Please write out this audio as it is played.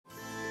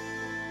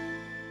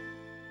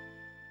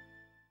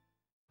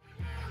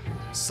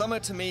Summer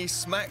to me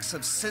smacks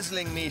of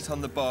sizzling meat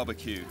on the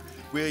barbecue.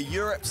 We're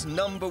Europe's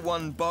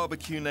 #1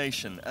 barbecue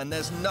nation, and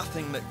there's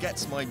nothing that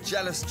gets my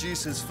jealous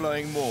juices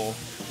flowing more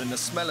than the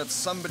smell of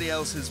somebody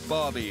else's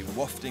barbie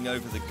wafting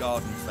over the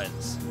garden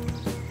fence.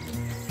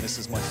 This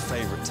is my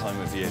favourite time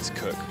of year to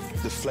cook.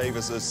 The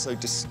flavours are so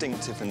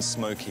distinctive and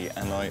smoky,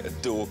 and I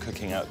adore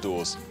cooking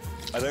outdoors.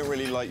 I don't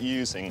really like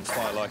using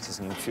firelighters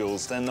and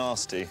fuels. They're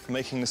nasty.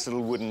 Making this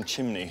little wooden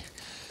chimney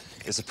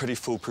is a pretty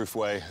foolproof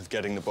way of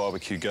getting the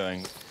barbecue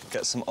going.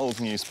 Get some old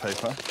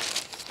newspaper.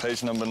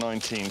 Page number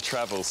 19,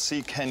 travel.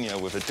 See Kenya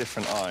with a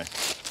different eye.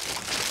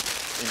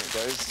 In it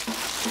goes.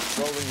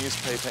 Roll the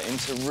newspaper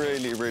into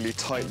really, really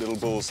tight little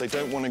balls. They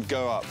don't want to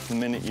go up the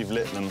minute you've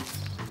lit them.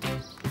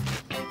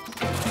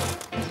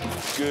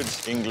 Good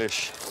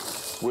English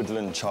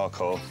woodland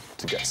charcoal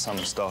to get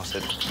some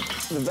started.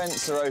 The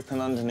vents are open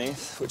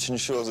underneath, which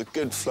ensures a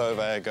good flow of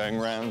air going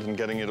round and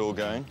getting it all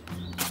going.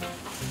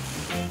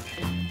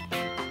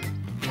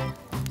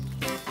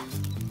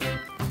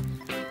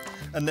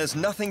 And there's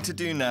nothing to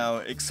do now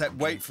except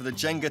wait for the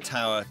Jenga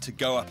tower to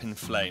go up in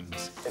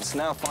flames. It's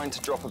now fine to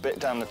drop a bit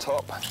down the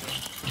top.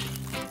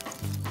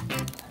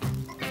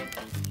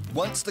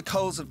 Once the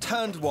coals have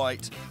turned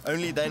white,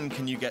 only then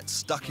can you get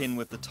stuck in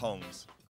with the tongs.